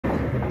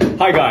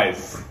Hi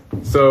guys!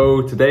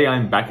 So today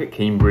I'm back at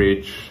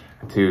Cambridge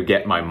to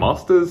get my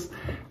master's,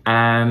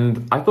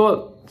 and I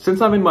thought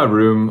since I'm in my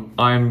room,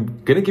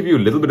 I'm gonna give you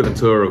a little bit of a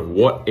tour of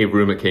what a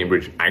room at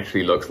Cambridge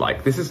actually looks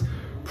like. This is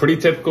pretty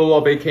typical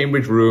of a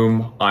Cambridge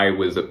room. I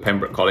was at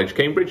Pembroke College,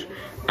 Cambridge,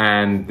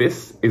 and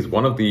this is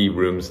one of the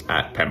rooms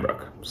at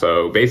Pembroke.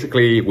 So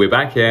basically we're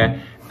back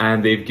here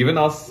and they've given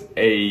us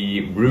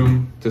a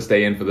room to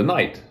stay in for the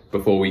night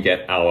before we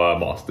get our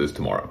master's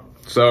tomorrow.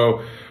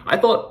 So I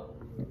thought,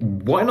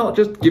 why not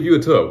just give you a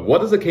tour?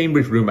 What does a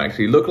Cambridge room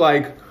actually look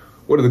like?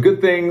 What are the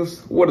good things?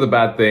 What are the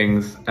bad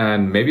things?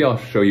 And maybe I'll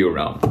show you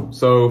around.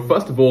 So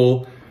first of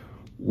all,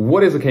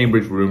 what is a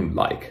Cambridge room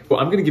like? Well,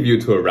 I'm going to give you a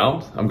tour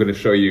around. I'm going to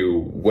show you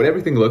what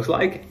everything looks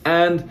like.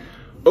 And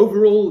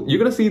overall, you're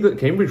going to see that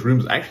Cambridge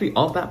rooms actually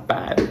aren't that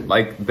bad.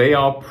 Like, they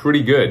are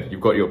pretty good.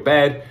 You've got your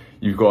bed.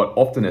 You've got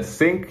often a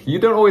sink. You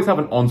don't always have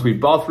an ensuite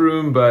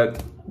bathroom,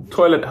 but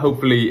toilet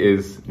hopefully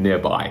is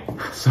nearby.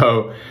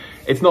 So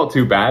it's not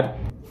too bad.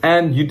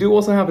 And you do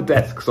also have a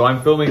desk. So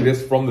I'm filming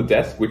this from the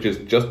desk, which is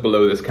just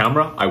below this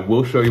camera. I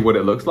will show you what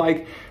it looks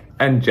like.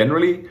 And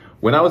generally,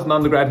 when I was an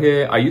undergrad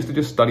here, I used to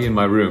just study in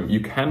my room. You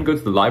can go to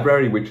the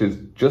library, which is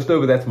just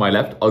over there to my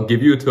left. I'll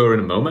give you a tour in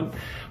a moment.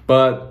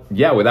 But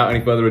yeah, without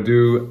any further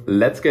ado,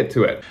 let's get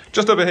to it.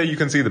 Just over here, you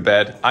can see the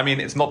bed. I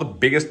mean, it's not the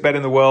biggest bed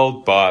in the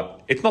world,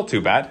 but it's not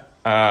too bad.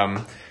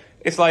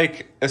 It's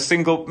like a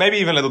single, maybe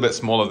even a little bit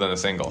smaller than a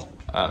single.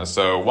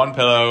 So one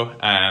pillow,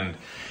 and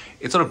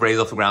it's sort of raised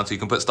off the ground so you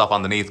can put stuff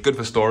underneath. Good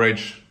for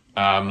storage.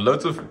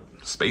 Loads of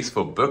space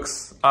for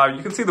books.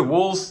 You can see the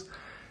walls.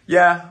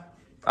 Yeah,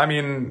 I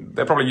mean,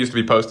 there probably used to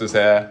be posters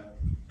here.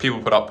 People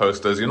put up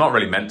posters. You're not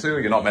really meant to.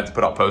 You're not meant to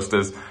put up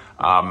posters.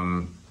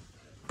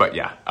 But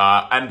yeah,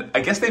 and I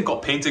guess they've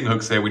got painting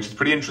hooks here, which is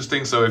pretty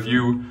interesting. So if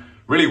you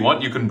really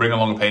want, you can bring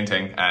along a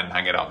painting and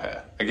hang it up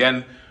here.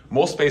 Again,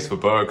 more space for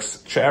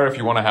books. Chair if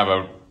you want to have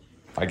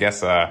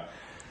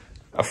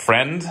a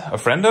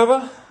friend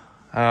over.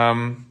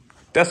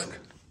 Desk.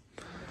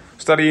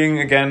 Studying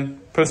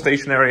again. Put a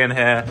stationery in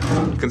here.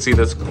 You can see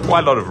there's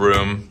quite a lot of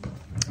room.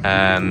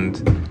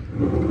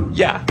 And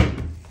yeah,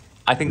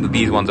 I think that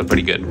these ones are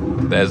pretty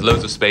good. There's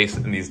loads of space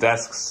in these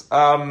desks.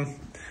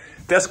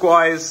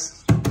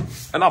 Desk-wise,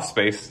 enough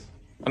space.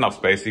 Enough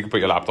space. You can put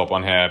your laptop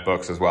on here,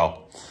 books as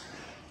well.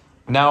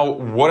 Now,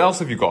 what else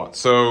have you got?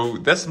 So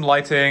there's some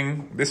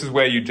lighting. This is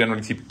where you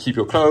generally keep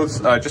your clothes.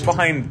 Just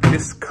behind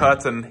this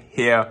curtain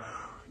here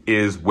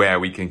is where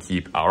we can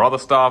keep our other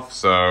stuff.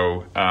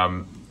 So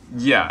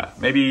yeah,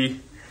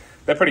 maybe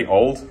they're pretty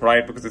old,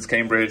 right? Because it's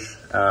Cambridge.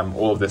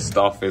 All of this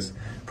stuff is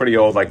pretty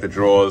old, like the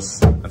drawers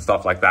and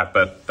stuff like that.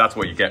 But that's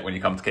what you get when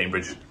you come to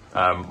Cambridge.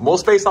 More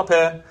space up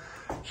here.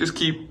 Just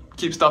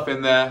keep stuff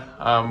in there.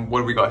 What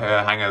have we got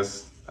here?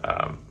 Hangers.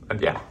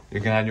 And yeah, you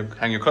can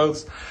hang your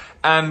clothes.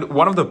 And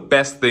one of the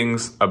best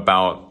things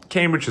about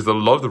Cambridge is a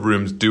lot of the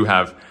rooms do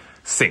have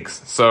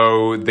sinks.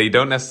 So they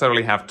don't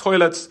necessarily have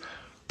toilets,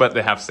 but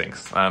they have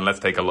sinks. And let's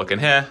take a look in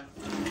here.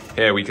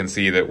 Here we can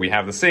see that we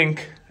have the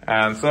sink.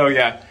 And so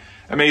yeah,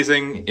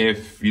 amazing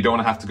if you don't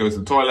want to have to go to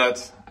the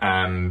toilet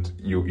and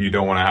you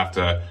don't want to have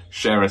to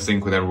share a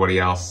sink with everybody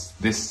else.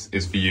 This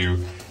is for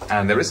you.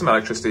 And there is some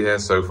electricity here.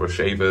 So for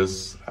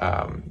shavers,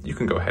 you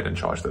can go ahead and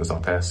charge those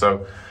up here.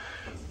 So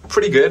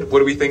pretty good.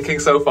 What are we thinking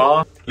so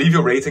far? Leave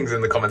your ratings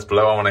in the comments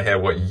below. I want to hear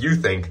what you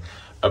think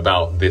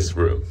about this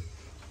room.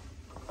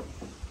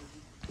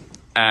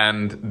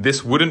 And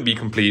this wouldn't be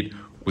complete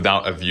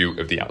without a view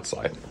of the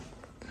outside.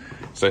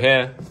 So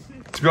here,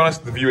 to be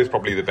honest, the view is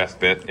probably the best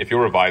bit. If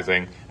you're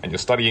revising and you're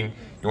studying,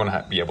 you want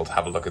to be able to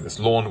have a look at this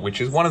lawn,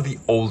 which is one of the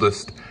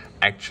oldest,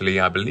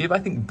 actually, I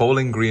think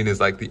Bowling Green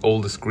is like the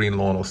oldest green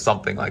lawn or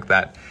something like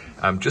that.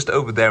 Just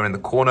over there in the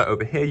corner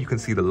over here, you can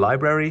see the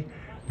library.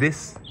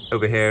 This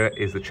over here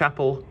is the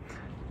chapel,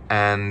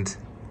 and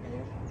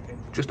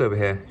just over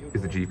here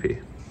is the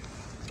GP,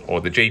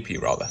 or the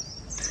JP rather.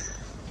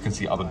 You can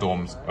see other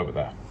dorms over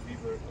there.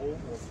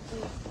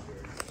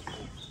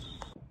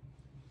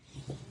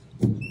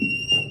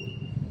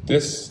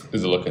 This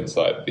is a look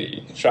inside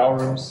the shower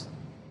rooms.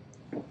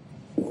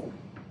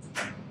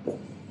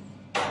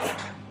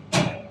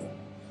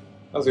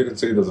 As you can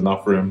see, there's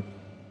enough room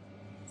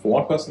for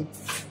one person.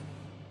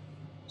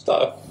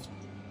 Stuff,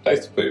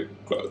 place to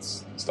put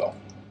clothes and stuff.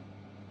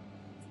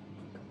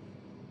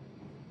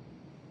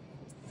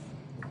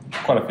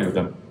 Quite a few of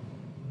them.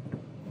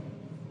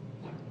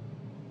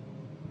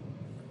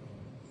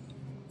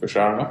 For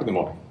showering up in the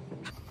morning.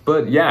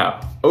 But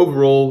yeah,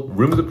 overall,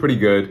 rooms are pretty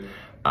good.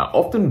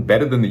 Often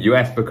better than the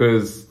US,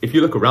 because if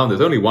you look around,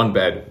 there's only one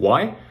bed.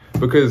 Why?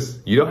 Because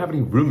you don't have any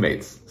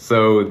roommates.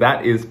 So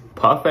that is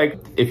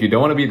perfect if you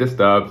don't want to be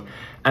disturbed.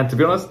 And to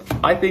be honest,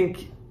 I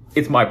think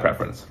it's my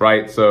preference,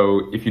 right?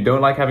 So if you don't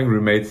like having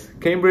roommates,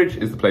 Cambridge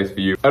is the place for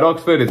you. At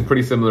Oxford, it's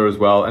pretty similar as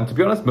well. And to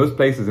be honest, most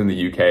places in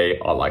the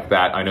UK are like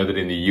that. I know that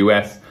in the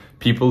US,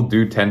 people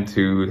do tend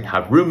to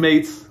have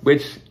roommates,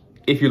 which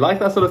if you like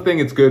that sort of thing,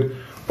 it's good,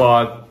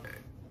 but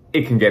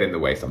it can get in the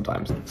way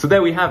sometimes. So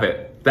there we have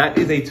it. That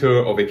is a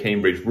tour of a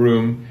Cambridge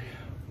room.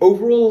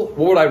 Overall,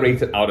 what would I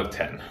rate it out of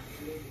 10?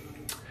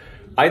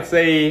 I'd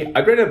say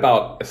I grade it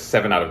about a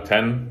 7 out of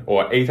 10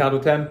 or 8 out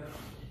of 10.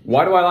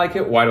 Why do I like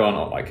it? Why do I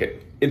not like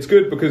it? It's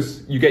good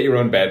because you get your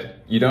own bed.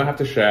 You don't have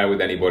to share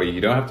with anybody. You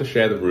don't have to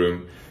share the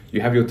room.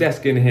 You have your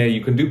desk in here.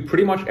 You can do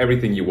pretty much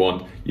everything you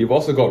want. You've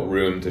also got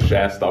room to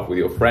share stuff with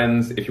your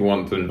friends if you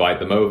want to invite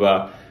them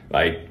over.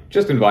 Like,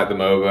 just invite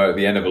them over at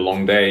the end of a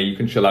long day. You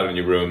can chill out in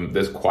your room.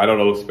 There's quite a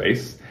lot of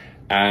space.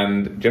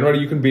 And generally,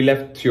 you can be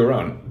left to your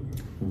own.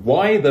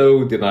 Why,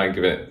 though, did I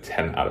give it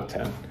 10 out of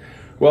 10?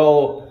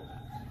 Well,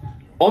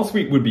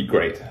 ensuite would be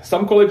great.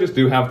 Some colleges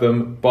do have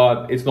them,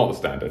 but it's not the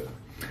standard.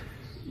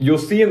 You'll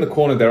see in the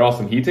corner there are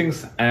some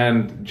heatings,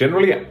 and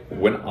generally,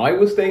 when I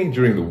was staying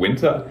during the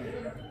winter,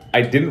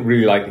 I didn't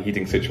really like the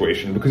heating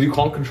situation because you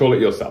can't control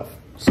it yourself.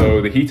 So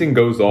the heating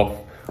goes off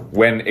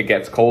when it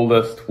gets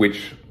coldest,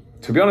 which,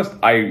 to be honest,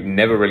 I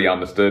never really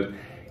understood.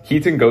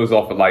 Heating goes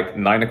off at like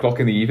 9 o'clock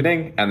in the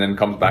evening and then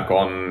comes back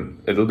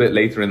on a little bit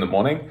later in the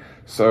morning.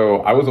 So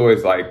I was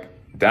always like,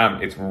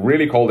 damn, it's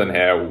really cold in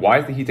here. Why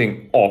is the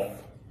heating off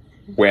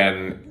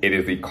when it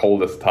is the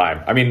coldest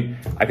time? I mean,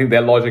 I think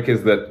their logic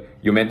is that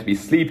you're meant to be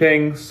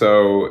sleeping,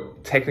 so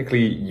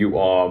technically you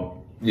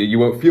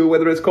won't feel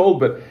whether it's cold,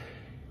 but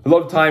a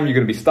lot of time you're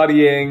going to be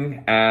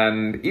studying,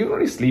 and even when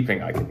you're sleeping,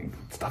 like,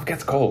 stuff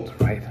gets cold,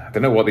 right? I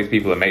don't know what these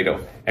people are made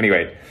of.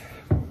 Anyway,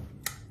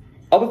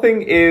 other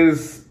thing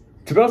is,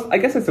 to be honest, I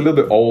guess it's a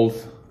little bit old,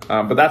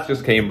 but that's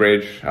just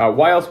Cambridge.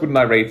 Why else wouldn't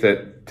I rate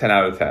it 10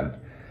 out of 10?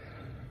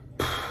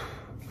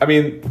 I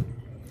mean,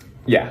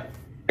 yeah,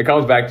 it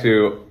comes back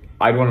to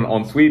I'd want an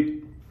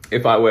ensuite.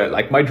 If I were,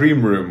 like, my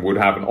dream room would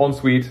have an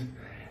ensuite,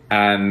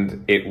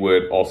 and it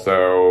would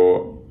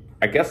also,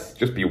 I guess,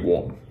 just be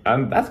warm.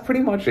 And that's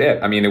pretty much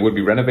it. I mean, it would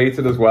be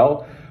renovated as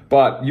well,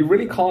 but you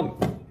really can't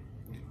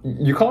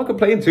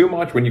complain too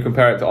much when you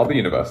compare it to other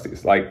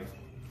universities. Like,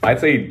 I'd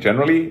say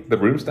generally the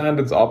room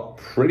standards are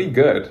pretty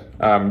good.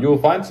 You'll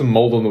find some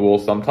mold on the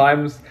walls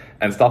sometimes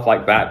and stuff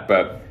like that,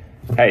 but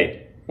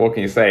hey, what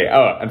can you say?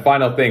 Oh, and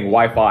final thing,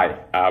 Wi-Fi.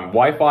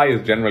 Wi-Fi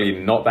is generally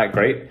not that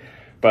great,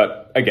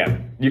 but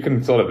again, you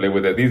can sort of live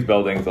with it. These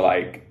buildings are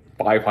like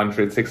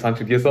 500,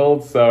 600 years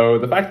old, so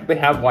the fact that they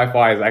have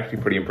Wi-Fi is actually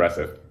pretty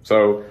impressive.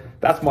 So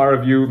that's my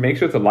review. Make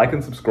sure to like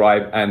and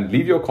subscribe and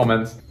leave your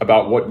comments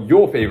about what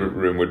your favorite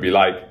room would be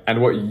like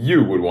and what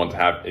you would want to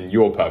have in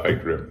your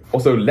perfect room.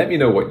 Also, let me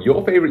know what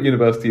your favorite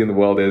university in the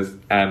world is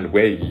and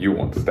where you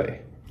want to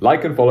stay.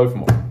 Like and follow for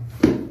more.